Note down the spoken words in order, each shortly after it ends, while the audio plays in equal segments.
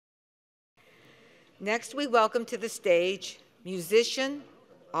Next, we welcome to the stage musician,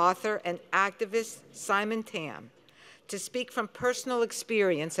 author, and activist Simon Tam to speak from personal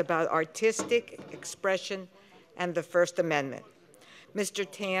experience about artistic expression and the First Amendment. Mr.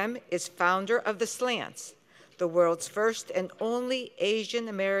 Tam is founder of the Slants, the world's first and only Asian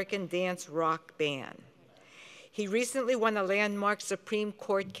American dance rock band. He recently won a landmark Supreme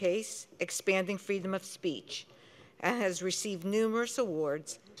Court case expanding freedom of speech and has received numerous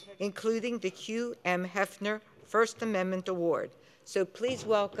awards, including the Hugh M. Hefner First Amendment Award. So please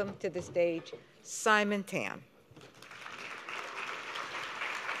welcome to the stage Simon Tam.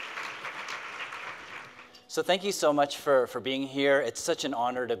 So thank you so much for being here. It's such an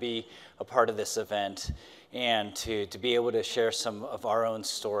honor to be a part of this event and to be able to share some of our own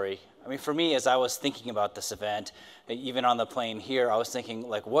story. I mean, for me, as I was thinking about this event, even on the plane here, I was thinking,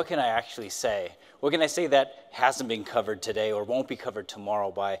 like, what can I actually say? What can I say that hasn't been covered today or won't be covered tomorrow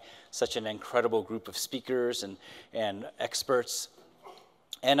by such an incredible group of speakers and experts?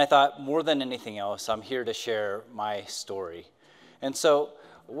 And I thought, more than anything else, I'm here to share my story. And so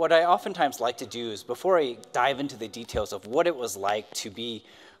what I oftentimes like to do is, before I dive into the details of what it was like to be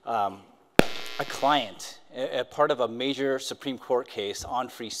a client, a part of a major Supreme Court case on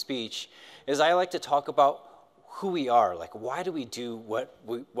free speech, is I like to talk about who we are, like why do we do what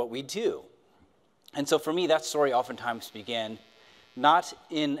we do? And so for me, that story oftentimes began not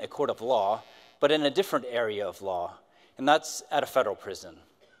in a court of law, but in a different area of law, and that's at a federal prison.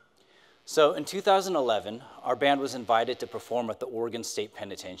 So in 2011, our band was invited to perform at the Oregon State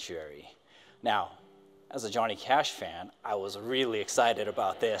Penitentiary. Now, as a Johnny Cash fan, I was really excited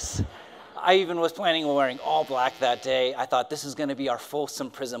about this. I even was planning on wearing all black that day. I thought this is going to be our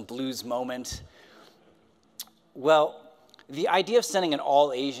Folsom Prison Blues moment. Well, the idea of sending an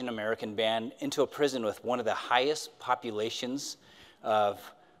all-Asian American band into a prison with one of the highest populations of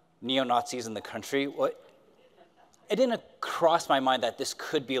neo-Nazis in the country, it didn't cross my mind that this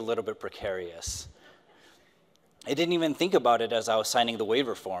could be a little bit precarious. I didn't even think about it as I was signing the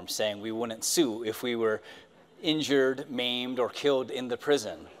waiver form, saying we wouldn't sue if we were injured, maimed, or killed in the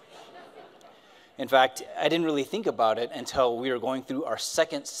prison. In fact, I didn't really think about it until we were going through our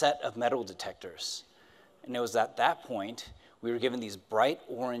second set of metal detectors. And it was at that point we were given these bright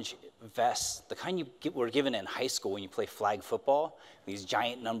orange vests, the kind you were given in high school when you play flag football, these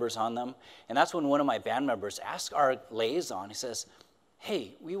giant numbers on them. And that's when one of my band members asked our liaison, he says,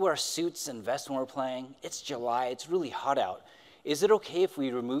 "Hey, we wear suits and vests when we're playing. It's July, it's really hot out. Is it okay if we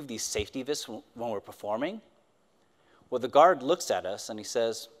remove these safety vests when we're performing?" Well, the guard looks at us and he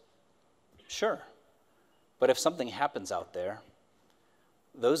says, "Sure, but if something happens out there,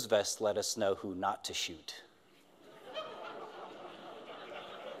 those vests let us know who not to shoot."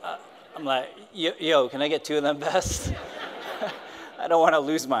 I'm like, yo, can I get 2 of them vests? I don't want to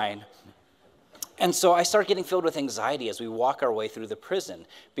lose mine. And so I start getting filled with anxiety as we walk our way through the prison,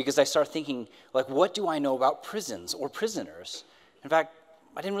 because I start thinking, like, what do I know about prisons or prisoners? In fact,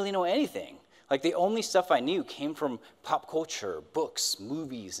 I didn't really know anything. Like, the only stuff I knew came from pop culture, books,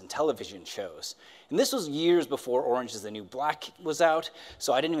 movies, and television shows. And this was years before Orange is the New Black was out,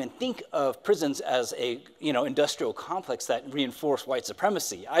 so I didn't even think of prisons as a, industrial complex that reinforced white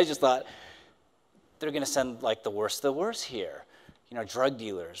supremacy. I just thought, they're gonna send, like, the worst of the worst here. Drug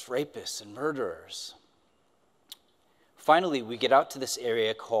dealers, rapists, and murderers. Finally, we get out to this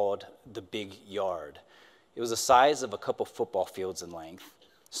area called the Big Yard. It was the size of a couple football fields in length,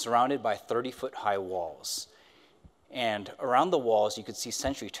 surrounded by 30-foot-high walls. And around the walls, you could see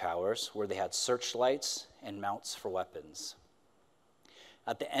sentry towers where they had searchlights and mounts for weapons.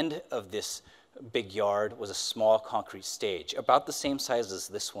 At the end of this big yard was a small concrete stage, about the same size as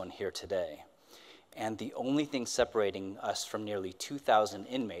this one here today. And the only thing separating us from nearly 2,000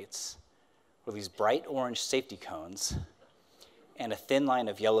 inmates were these bright orange safety cones and a thin line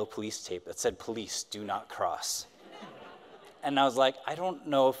of yellow police tape that said, "Police, do not cross." And I was like, I don't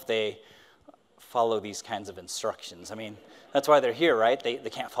know if they follow these kinds of instructions. I mean, that's why they're here, right? They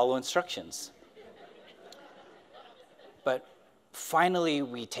can't follow instructions. But finally,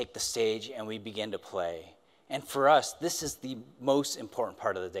 we take the stage and we begin to play. And for us, this is the most important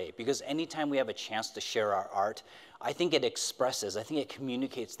part of the day, because anytime we have a chance to share our art, I think it expresses, I think it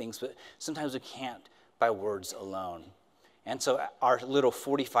communicates things, but sometimes we can't by words alone. And so our little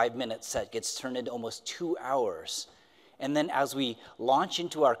 45-minute set gets turned into almost 2 hours. And then as we launch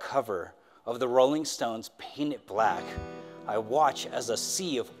into our cover of the Rolling Stones' Paint It Black, I watch as a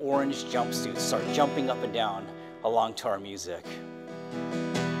sea of orange jumpsuits start jumping up and down along to our music.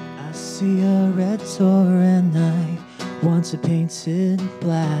 I see a red door and I want to paint it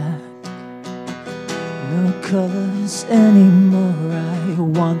black. no colors anymore, I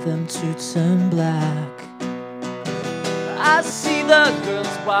want them to turn black. I see the girls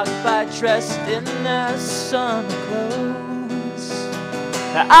walk by dressed in their summer clothes.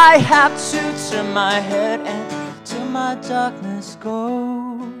 I have to turn my head and till my darkness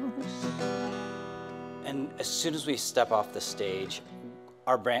goes. And as soon as we step off the stage,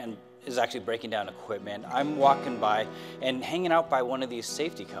 our band is actually breaking down equipment. I'm walking by and hanging out by one of these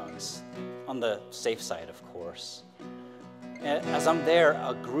safety cones, on the safe side, of course. And as I'm there,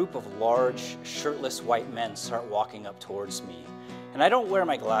 a group of large, shirtless white men start walking up towards me. And I don't wear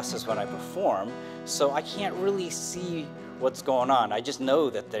my glasses when I perform, so I can't really see what's going on. I just know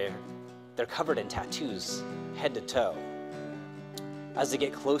that they're covered in tattoos, head to toe. As they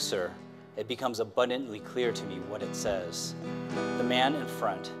get closer, it becomes abundantly clear to me what it says. The man in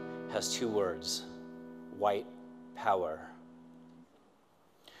front has 2 words: white power.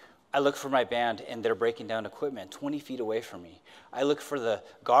 I look for my band, and they're breaking down equipment 20 feet away from me. I look for the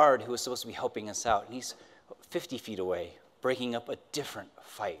guard who was supposed to be helping us out, and he's 50 feet away, breaking up a different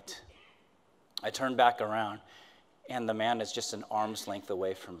fight. I turn back around, and the man is just an arm's length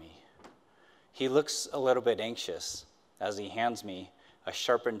away from me. He looks a little bit anxious as he hands me a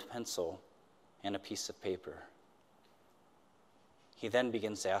sharpened pencil and a piece of paper. He then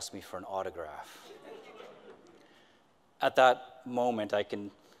begins to ask me for an autograph. At that moment,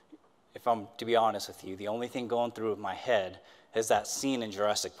 if I'm to be honest with you, the only thing going through my head is that scene in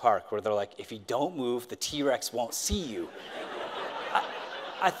Jurassic Park where they're like, if you don't move, the T-Rex won't see you.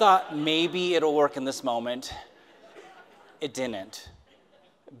 I thought maybe it'll work in this moment. It didn't.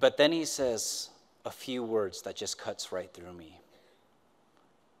 But then he says a few words that just cuts right through me.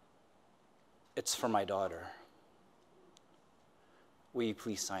 It's for my daughter. Will you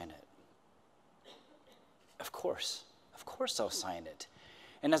please sign it? Of course I'll sign it.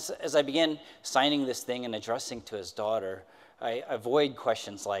 And as I begin signing this thing and addressing to his daughter, I avoid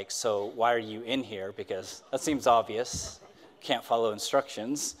questions like, so why are you in here? Because that seems obvious. Can't follow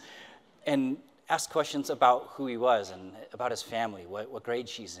instructions. And ask questions about who he was and about his family, what grade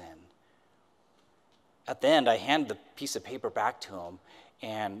she's in. At the end, I hand the piece of paper back to him,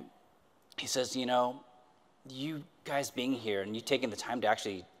 and he says, you guys being here and you taking the time to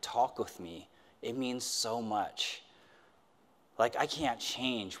actually talk with me, it means so much. Like, I can't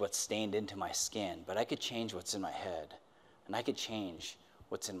change what's stained into my skin, but I could change what's in my head, and I could change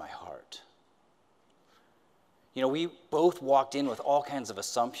what's in my heart. We both walked in with all kinds of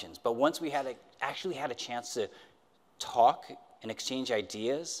assumptions, but once we actually had a chance to talk and exchange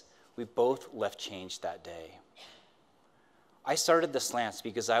ideas, we both left changed that day. I started the Slants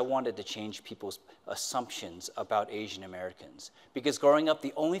because I wanted to change people's assumptions about Asian Americans. Because growing up,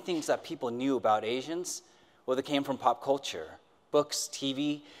 the only things that people knew about Asians, well, they came from pop culture. Books,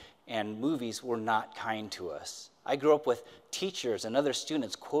 TV, and movies were not kind to us. I grew up with teachers and other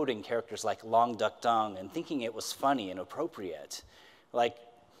students quoting characters like Long Duck Dong and thinking it was funny and appropriate. Like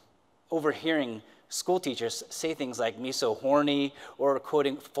overhearing school teachers say things like "me so horny" or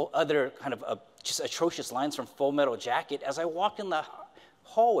quoting other kind of just atrocious lines from Full Metal Jacket as I walk in the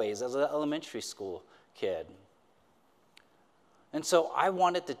hallways as an elementary school kid. And so I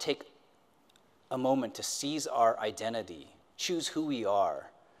wanted to take a moment to seize our identity, choose who we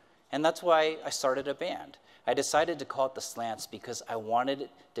are. And that's why I started a band. I decided to call it the Slants because I wanted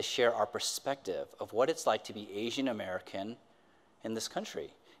to share our perspective of what it's like to be Asian American in this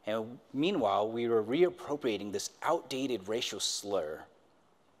country. And meanwhile, we were reappropriating this outdated racial slur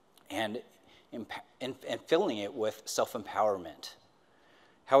and filling it with self-empowerment.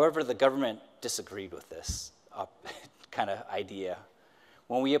 However, the government disagreed with this kind of idea.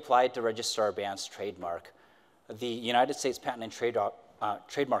 When we applied to register our band's trademark, the United States Patent and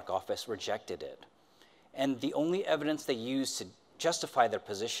Trademark Office rejected it. And the only evidence they used to justify their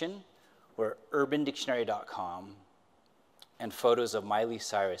position were UrbanDictionary.com and photos of Miley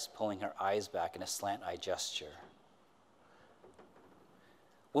Cyrus pulling her eyes back in a slant eye gesture.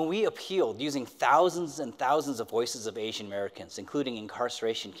 When we appealed using thousands and thousands of voices of Asian Americans, including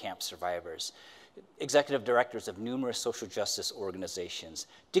incarceration camp survivors, executive directors of numerous social justice organizations,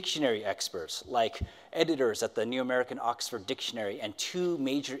 dictionary experts like editors at the New American Oxford Dictionary and 2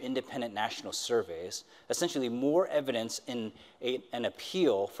 major independent national surveys, essentially more evidence in an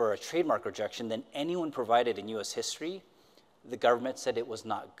appeal for a trademark rejection than anyone provided in US history, the government said it was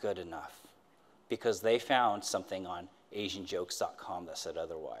not good enough because they found something on AsianJokes.com that said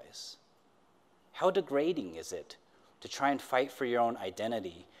otherwise. How degrading is it to try and fight for your own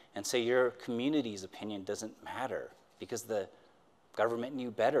identity and say your community's opinion doesn't matter because the government knew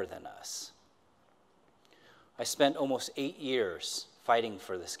better than us? I spent almost 8 years fighting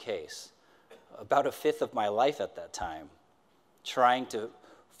for this case. about a fifth of my life at that time, trying to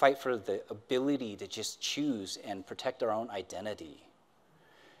fight for the ability to just choose and protect our own identity.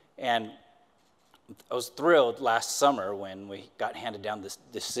 And I was thrilled last summer when we got handed down this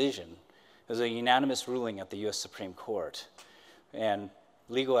decision. It was a unanimous ruling at the US Supreme Court. And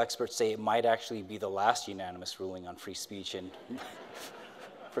legal experts say it might actually be the last unanimous ruling on free speech and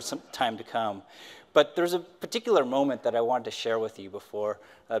for some time to come. But there's a particular moment that I wanted to share with you before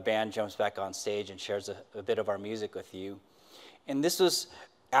a band jumps back on stage and shares a bit of our music with you. And this was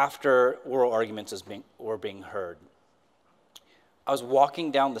after oral arguments were being heard. I was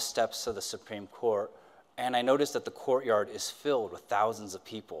walking down the steps of the Supreme Court, and I noticed that the courtyard is filled with thousands of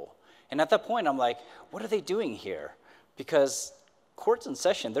people. And at that point, I'm like, what are they doing here? Because court's in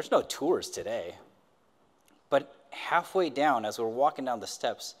session, there's no tours today. But halfway down, as we're walking down the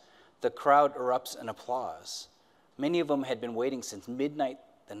steps, the crowd erupts in applause. Many of them had been waiting since midnight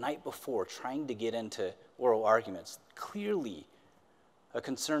the night before, trying to get into oral arguments. Clearly, a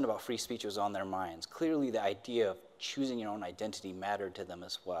concern about free speech was on their minds. Clearly, the idea of choosing your own identity mattered to them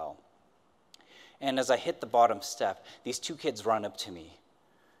as well. And as I hit the bottom step, these two kids run up to me.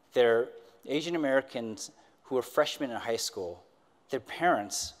 They're Asian Americans who were freshmen in high school. Their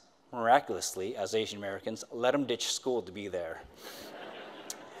parents, miraculously, as Asian Americans, let them ditch school to be there.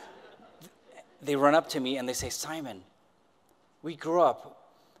 They run up to me and they say, Simon, we grew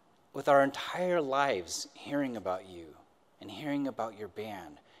up with our entire lives hearing about you and hearing about your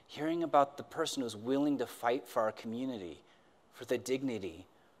band, hearing about the person who's willing to fight for our community, for the dignity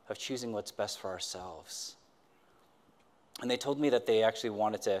of choosing what's best for ourselves. And they told me that they actually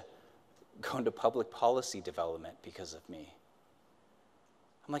wanted to go into public policy development because of me.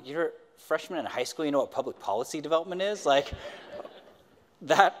 I'm like, you're a freshman in high school, you know what public policy development is? Like,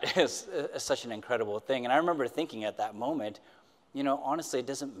 that is such an incredible thing. And I remember thinking at that moment, you know, honestly, it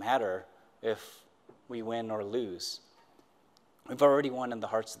doesn't matter if we win or lose. We've already won in the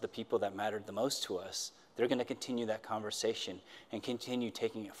hearts of the people that mattered the most to us. They're going to continue that conversation and continue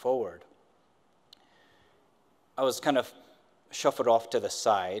taking it forward. I was kind of shuffled off to the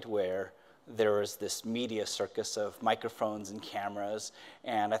side where there was this media circus of microphones and cameras,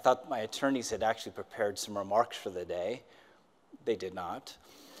 and I thought my attorneys had actually prepared some remarks for the day. They did not.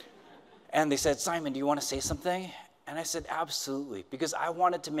 And they said, Simon, do you want to say something? And I said, absolutely, because I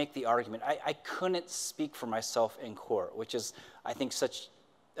wanted to make the argument. I couldn't speak for myself in court, which is, I think, such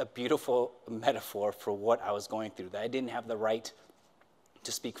a beautiful metaphor for what I was going through, that I didn't have the right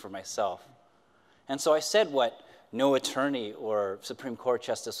to speak for myself. And so I said what no attorney or Supreme Court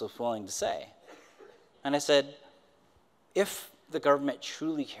justice was willing to say. And I said, if the government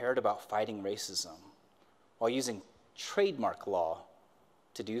truly cared about fighting racism while using trademark law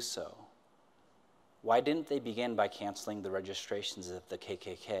to do so, why didn't they begin by canceling the registrations of the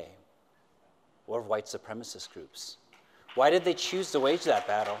KKK or white supremacist groups? Why did they choose to wage that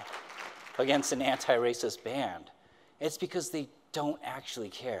battle against an anti-racist band? It's because they don't actually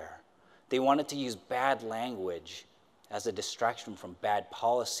care. They wanted to use bad language as a distraction from bad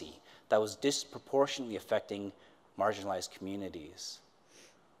policy that was disproportionately affecting marginalized communities.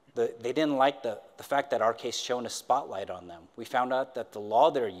 They didn't like the fact that our case shone a spotlight on them. We found out that the law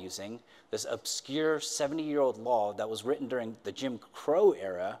they're using, this obscure 70-year-old law that was written during the Jim Crow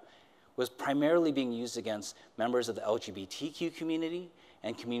era, was primarily being used against members of the LGBTQ community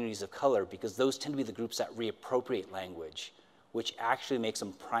and communities of color, because those tend to be the groups that reappropriate language, which actually makes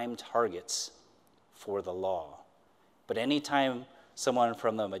them prime targets for the law. But anytime someone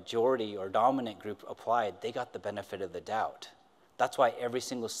from the majority or dominant group applied, they got the benefit of the doubt. That's why every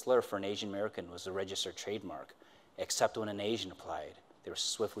single slur for an Asian American was a registered trademark, except when an Asian applied, they were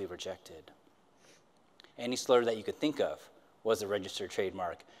swiftly rejected. Any slur that you could think of was a registered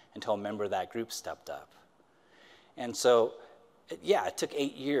trademark until a member of that group stepped up. And so, yeah, it took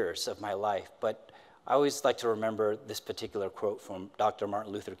 8 years of my life, but I always like to remember this particular quote from Dr.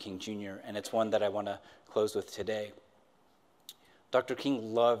 Martin Luther King Jr., and it's one that I want to close with today. Dr.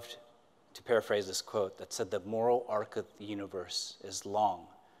 King loved to paraphrase this quote that said, the moral arc of the universe is long,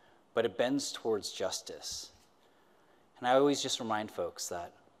 but it bends towards justice. And I always just remind folks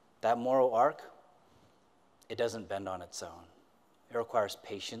that that moral arc, it doesn't bend on its own. It requires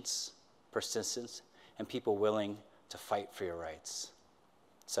patience, persistence, and people willing to fight for your rights.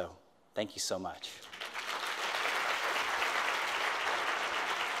 So, thank you so much.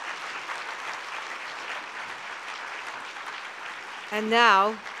 And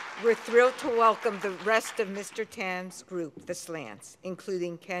now, we're thrilled to welcome the rest of Mr. Tam's group, the Slants,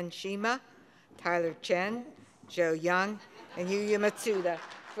 including Ken Shima, Tyler Chen, Joe Young, and Yuya Matsuda,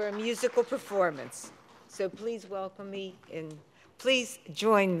 for a musical performance. So please welcome me in Please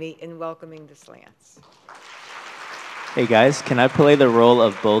join me in welcoming the Slants. Hey guys, can I play the role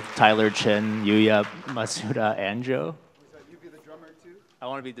of both Tyler Chen, Yuya, Masuda, and Joe? You be the drummer too? I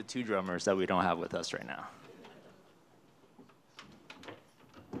want to be the two drummers that we don't have with us right now.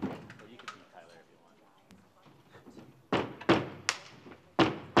 Or you could be Tyler if you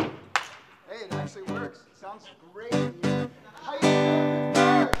want. Hey, it actually works. It sounds great in here. How you doing?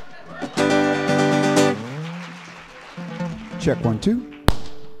 Check 1, 2.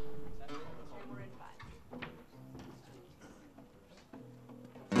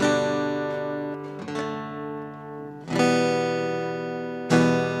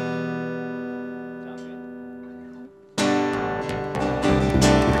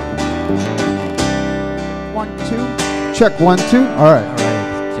 Check 1, 2. All right.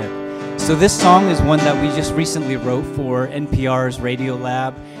 Check. So this song is one that we just recently wrote for NPR's Radio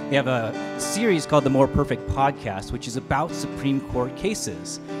Lab. They have a series called The More Perfect Podcast, which is about Supreme Court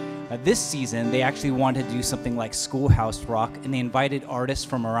cases. This season, they actually wanted to do something like Schoolhouse Rock, and they invited artists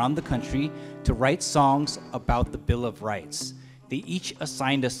from around the country to write songs about the Bill of Rights. They each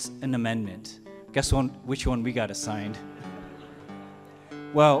assigned us an amendment. Guess which one we got assigned?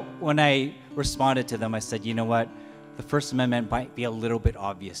 Well, when I responded to them, I said, you know what? The First Amendment might be a little bit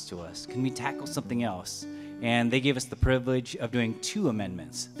obvious to us. Can we tackle something else? And they gave us the privilege of doing 2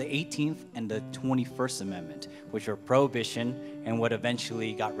 amendments, the 18th and the 21st Amendment, which are prohibition and what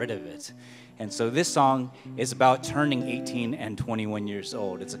eventually got rid of it. And so this song is about turning 18 and 21 years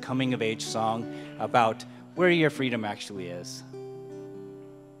old. It's a coming-of-age song about where your freedom actually is.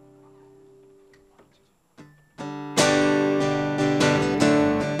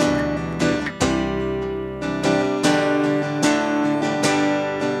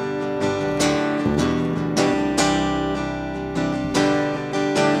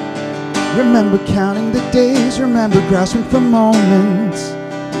 Remember counting the days, remember grasping for moments.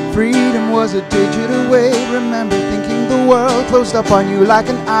 Freedom was a digit away. Remember thinking the world closed up on you like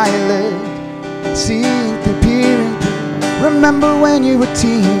an eyelid, seeing through, peering through. Remember when you were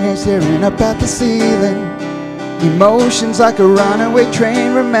teenage, staring up at the ceiling, emotions like a runaway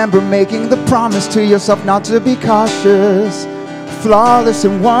train. Remember making the promise to yourself not to be cautious, flawless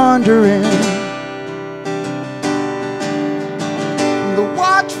and wandering.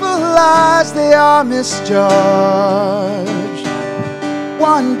 Lies, they are misjudged.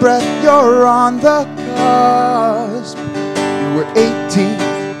 One breath, you're on the cusp. You were 18,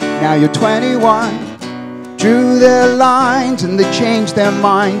 now you're 21. Drew their lines and they changed their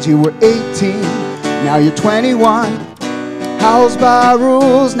minds. You were 18, now you're 21. Housed by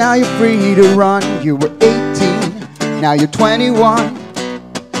rules, now you're free to run. You were 18, now you're 21.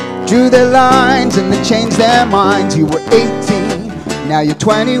 Drew their lines and they changed their minds. You were 18. Now you're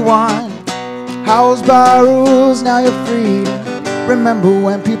 21, housed by rules, now you're free. Remember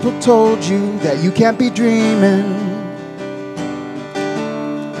when people told you that you can't be dreaming?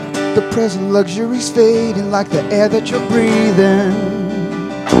 The present luxury's fading like the air that you're breathing.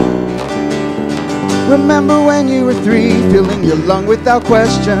 Remember when you were 3, filling your lung without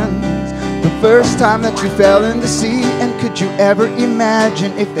questions? The first time that you fell in the sea, and could you ever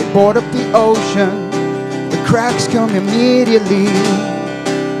imagine if they board up the ocean? The cracks come immediately.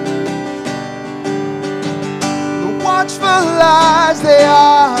 The watchful eyes, they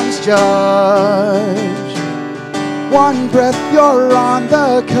are misjudged. One breath, you're on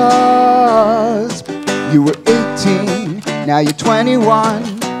the cusp. You were 18, now you're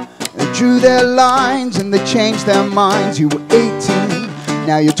 21. They drew their lines and they changed their minds. You were 18,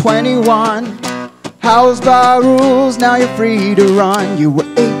 now you're 21. Housed by rules, now you're free to run. You were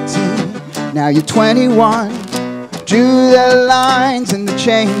 18, now you're 21. Drew their lines and they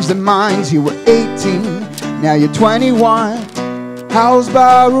changed their minds. You were 18, now you're 21. Housed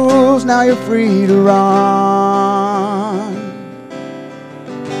by rules, now you're free to run.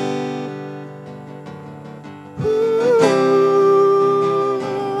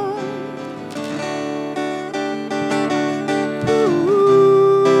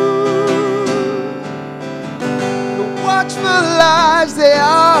 The watchful eyes, they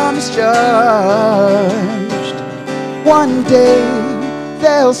are misjudged. One day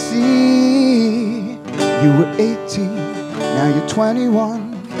they'll see. You were 18, now you're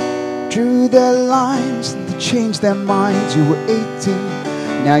 21. Drew their lines and they changed their minds. You were 18,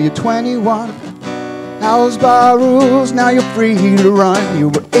 now you're 21. Housed by rules, now you're free to run. You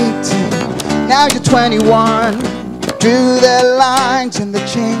were 18, now you're 21. Drew their lines and they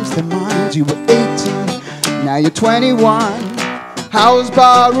changed their minds. You were 18, now you're 21. Housed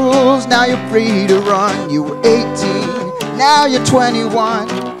by rules, now you're free to run. You were 18, now you're 21.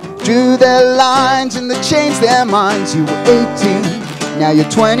 drew their lines and they changed their minds. You were 18, now you're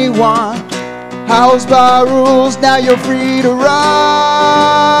 21. Housed by rules, now you're free to run.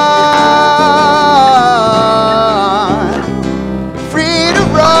 Free to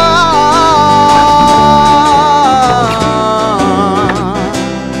run.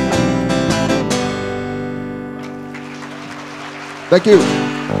 Thank you.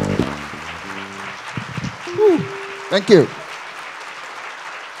 Woo. Thank you.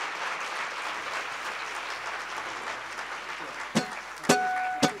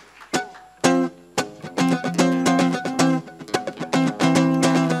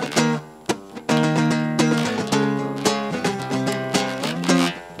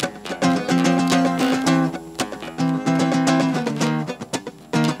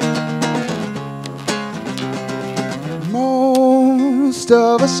 Most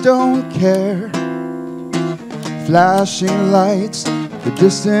of us don't care. Flashing lights, the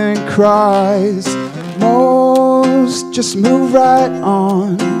distant cries. Most just move right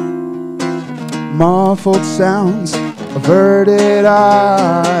on. Muffled sounds, averted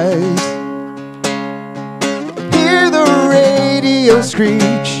eyes. Hear the radio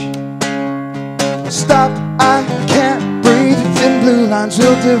screech. Stop, I can't breathe. Thin blue lines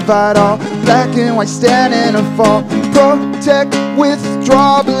will divide all. Black and white stand in a fall. Protect,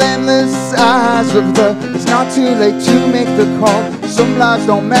 withdraw, blameless eyes of the. It's not too late to make the call. Some lives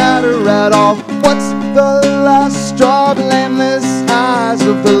don't matter at all. What's the last straw? Blameless eyes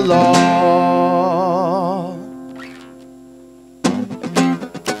of the law.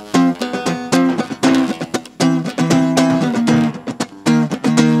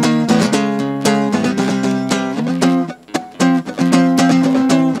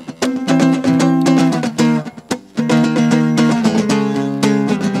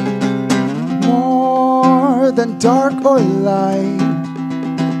 Than dark or light,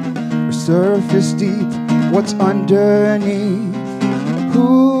 or surface deep, what's underneath?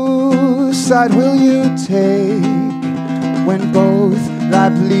 Whose side will you take when both lie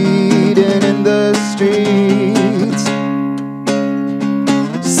bleeding in the streets?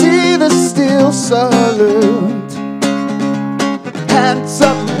 See the steel salute. Hands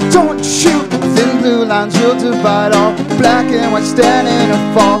up, don't shoot. Thin blue lines will divide all. Black and white stand in a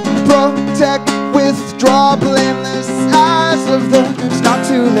fall. Protect, withdraw, blameless eyes of the. It's not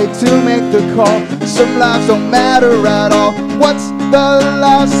too late to make the call. Some lives don't matter at all. What's the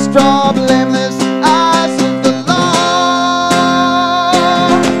last straw? Blameless eyes of the law.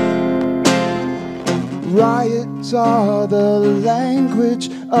 Riots are the language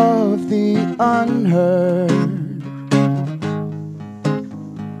of the unheard.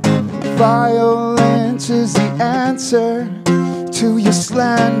 Violence is the answer to your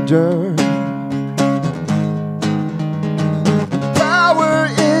slander. Power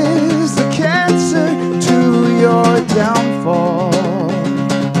is the cancer to your downfall.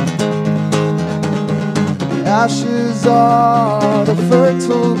 Ashes are the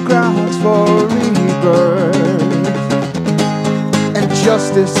fertile grounds for rebirth. And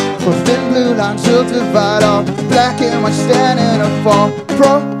justice for thin blue lines will divide all. Black and white stand in a fall.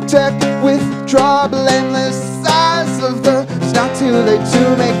 Protect, withdraw, blameless eyes of the. It's not too late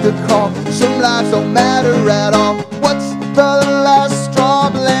to make the call. Some lives don't matter at all. What's the last straw?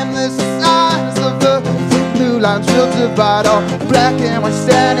 Blameless eyes of the. Thin blue lines will divide all. Black and white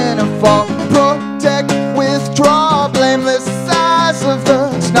stand in a fall. Protect, withdraw, blameless eyes of the.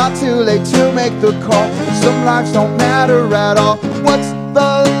 It's not too late to make the call. Some lives don't matter at all. What's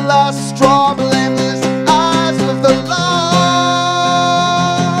the last straw? Blameless eyes of the law.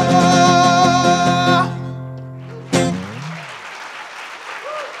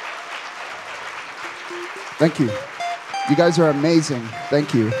 Thank you. You guys are amazing.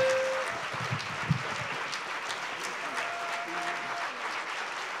 Thank you.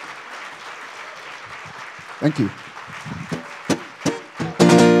 Thank you.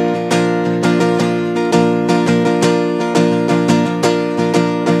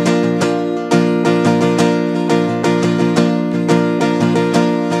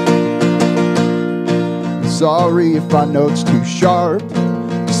 Sorry if our note's too sharp.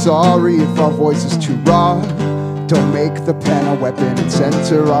 Sorry if our voice is too raw. Don't make the pen a weapon and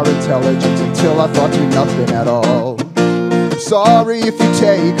censor our intelligence until our thoughts mean nothing at all. Sorry if you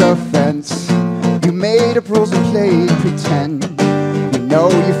take offense. You made up rules and played pretend. We know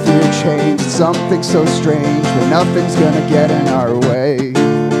you fear change. It's something so strange, but nothing's gonna get in our way.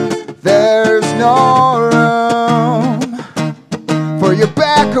 There's no room for your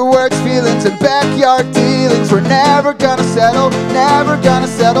backwards feelings and backyard dealings. We're never gonna settle,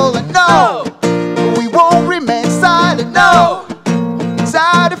 and no, we won't remain silent, no.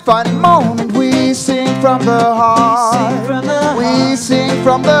 Inside to find from the heart. We sing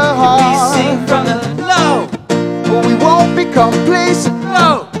from the heart. We sing from the low. But we won't be complacent.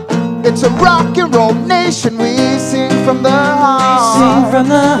 No. It's a rock and roll nation. We sing from the heart. We sing from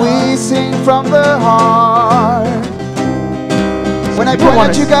the heart. We sing from the heart. When I point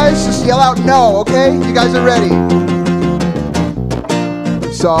at you guys, just yell out no, okay? You guys are ready.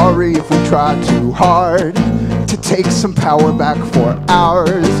 Sorry if we try too hard to take some power back for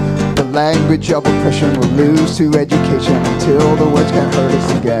ours. The language of oppression will lose to education until the words can't hurt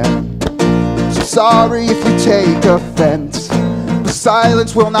us again. So sorry if you take offense, but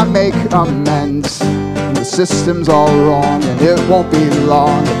silence will not make amends. The system's all wrong and it won't be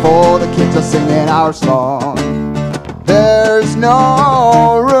long before the kids are singing our song. There's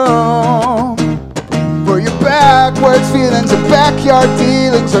no room for your backwards feelings and backyard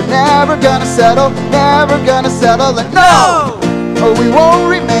dealings are never gonna settle, never gonna settle. And no, oh, we won't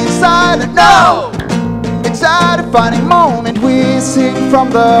remain silent, no. It's our defining moment. We sing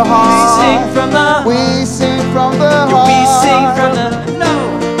from the heart. We sing from the. We sing from the heart. We sing from the. No.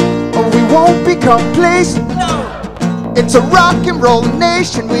 Oh, we won't be complacent. No. It's a rock and roll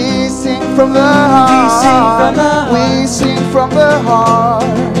nation. We sing from the heart. We sing from the heart.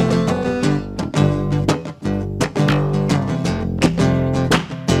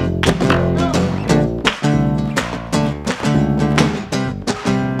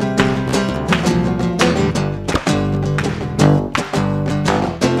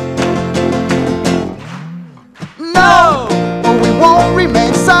 No, we won't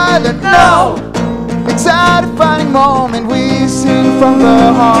remain silent. No. It's our defining moment. We sing from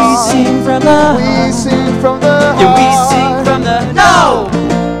the heart. We sing from the. We sing from the heart. Yeah, we sing from the. No.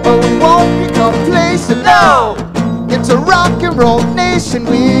 But we won't be complacent. No. It's a rock and roll nation.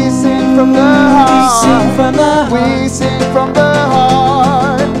 We sing from the heart. We sing from the. We sing from the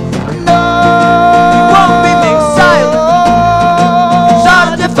heart. No. We won't remain silent. It's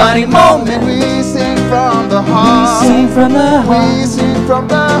our defining moment. We sing from the heart. We sing from the. We sing from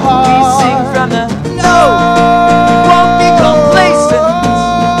the heart. We sing from the. No. We won't be complacent.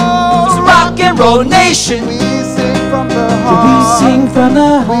 It's a rock and roll nation. We sing from the We heart. sing from the.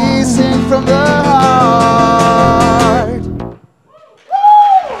 We sing from the heart.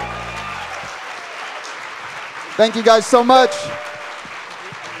 Thank you guys so much.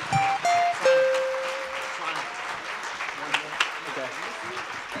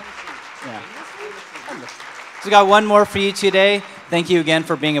 So we got one more for you today. Thank you again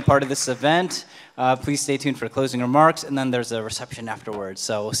for being a part of this event. Please stay tuned for closing remarks, and then there's a reception afterwards,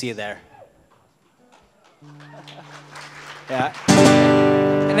 so we'll see you there. Yeah.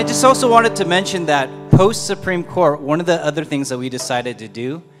 And I just also wanted to mention that post-Supreme Court, one of the other things that we decided to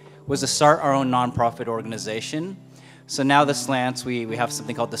do was to start our own nonprofit organization. So now the Slants, we have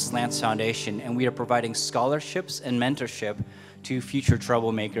something called the Slants Foundation, and we are providing scholarships and mentorship to future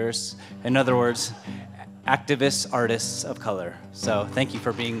troublemakers. In other words, activists, artists of color. So thank you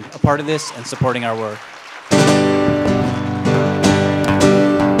for being a part of this and supporting our work.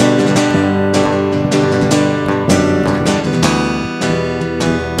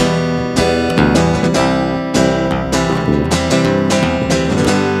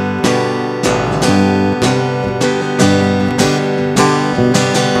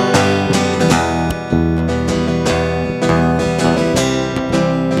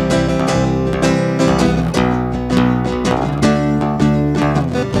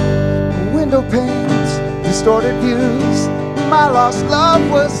 Distorted views, my lost love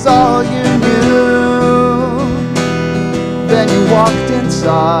was all you knew. Then you walked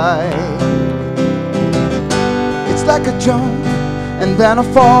inside. It's like a jump and then a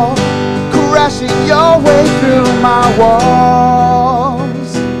fall, crashing your way through my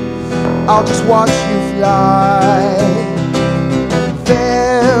walls. I'll just watch you fly.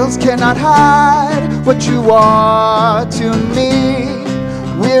 Veils cannot hide what you are to me.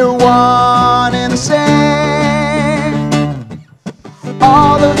 We're one and the same.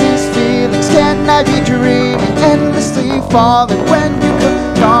 All of these feelings, can I be dreaming? Endlessly falling when you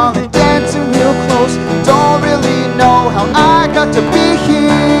come calling, dancing real close. Don't really know how I got to be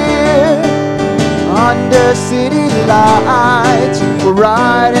here. Under city lights, we're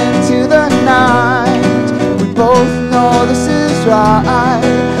right into the night. We both know this is right,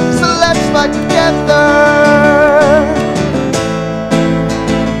 so let's fight together.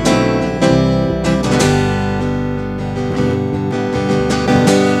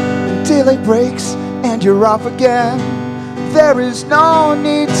 Daylight breaks and you're off again. There is no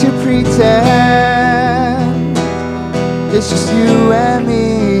need to pretend. It's just you and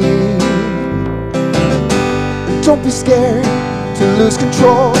me. Don't be scared to lose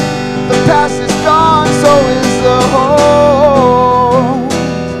control. The past is gone, so so is the hold.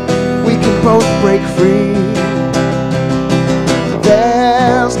 We can both break free.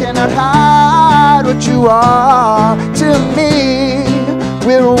 Veils cannot hide what you are to me.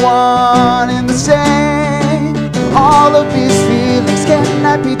 We're one and the same. All of these feelings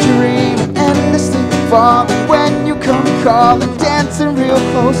cannot be dreaming, endlessly falling when you come calling, dancing real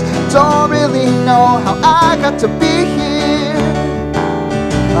close. Don't really know how I got to be here.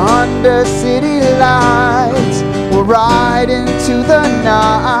 Under city lights, we'll ride into the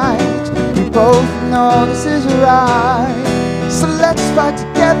night. We both know this is right, so let's fight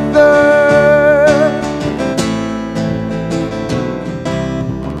together.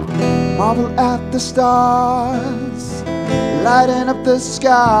 Marvel at the stars, lighting up the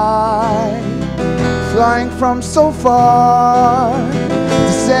sky, flying from so far,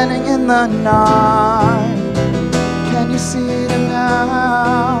 descending in the night. Can you see them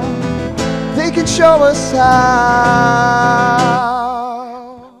now? They can show us how.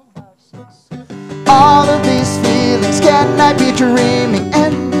 All of these feelings cannot be dreaming,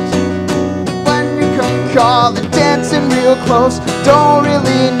 and when you come calling, dancing real close, don't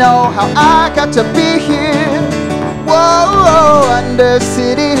really know how I got to be here. Whoa, under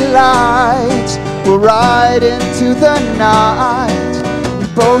city lights, we'll ride into the night. We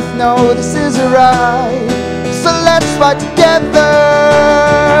both know this is right, so let's fight together.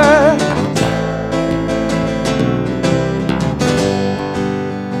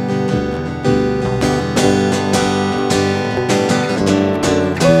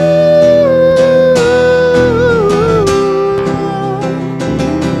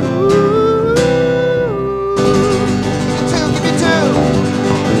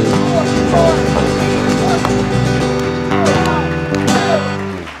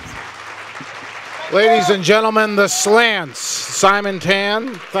 Ladies and gentlemen, the Slants. Simon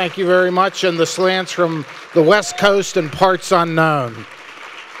Tam, thank you very much, and the Slants from the West Coast and parts unknown.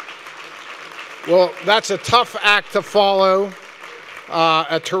 Well, that's a tough act to follow.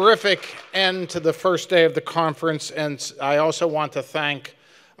 A terrific end to the first day of the conference, and I also want to thank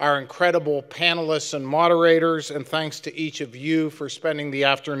our incredible panelists and moderators, and thanks to each of you for spending the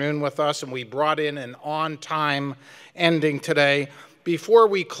afternoon with us, and we brought in an on-time ending today. Before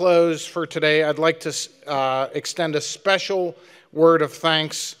we close for today, I'd like to extend a special word of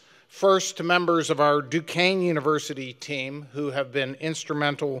thanks first to members of our Duquesne University team who have been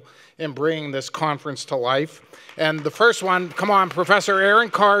instrumental in bringing this conference to life. And the first one, come on, Professor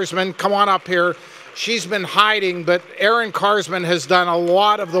Erin Karsman, come on up here. She's been hiding, but Erin Karsman has done a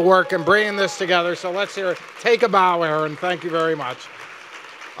lot of the work in bringing this together, so let's hear it. Take a bow, Erin. Thank you very much.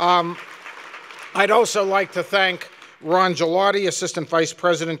 I'd also like to thank Ron Gelati, Assistant Vice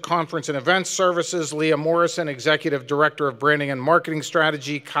President, Conference and Events Services, Leah Morrison, Executive Director of Branding and Marketing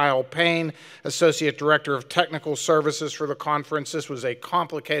Strategy, Kyle Payne, Associate Director of Technical Services for the conference. This was a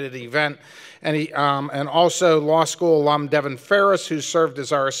complicated event. And also Law School alum Devin Ferris, who served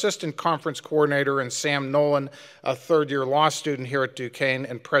as our Assistant Conference Coordinator, and Sam Nolan, a third-year law student here at Duquesne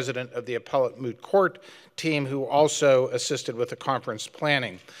and President of the Appellate Moot Court team, who also assisted with the conference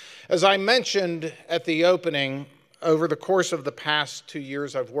planning. As I mentioned at the opening, over the course of the past 2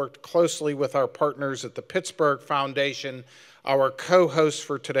 years, I've worked closely with our partners at the Pittsburgh Foundation, our co-hosts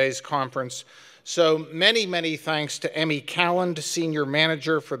for today's conference. So many, many thanks to Emmy Calland, Senior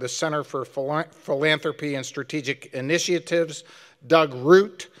Manager for the Center for Philanthropy and Strategic Initiatives, Doug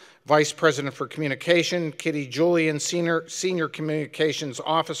Root, Vice President for Communication, Kitty Julian, Senior Communications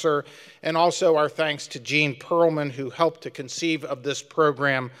Officer, and also our thanks to Gene Perlman, who helped to conceive of this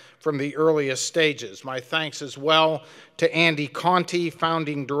program from the earliest stages. My thanks as well to Andy Conti,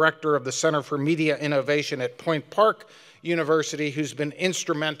 Founding Director of the Center for Media Innovation at Point Park University, who's been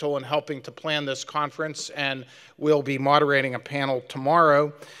instrumental in helping to plan this conference and will be moderating a panel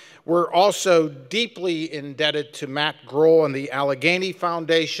tomorrow. We're also deeply indebted to Matt Grohl and the Allegheny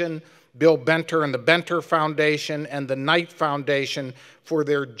Foundation, Bill Benter and the Benter Foundation, and the Knight Foundation for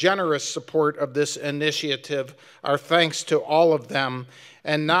their generous support of this initiative. Our thanks to all of them.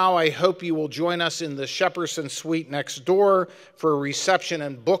 And now I hope you will join us in the Shepperson Suite next door for a reception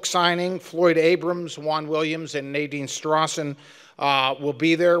and book signing. Floyd Abrams, Juan Williams, and Nadine Strawson will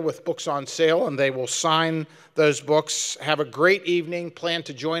be there with books on sale, and they will sign those books. Have a great evening. Plan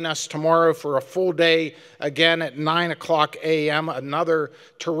to join us tomorrow for a full day again at 9:00 a.m. Another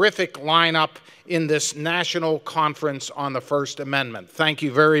terrific lineup in this national conference on the First Amendment. Thank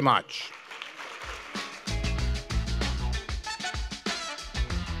you very much.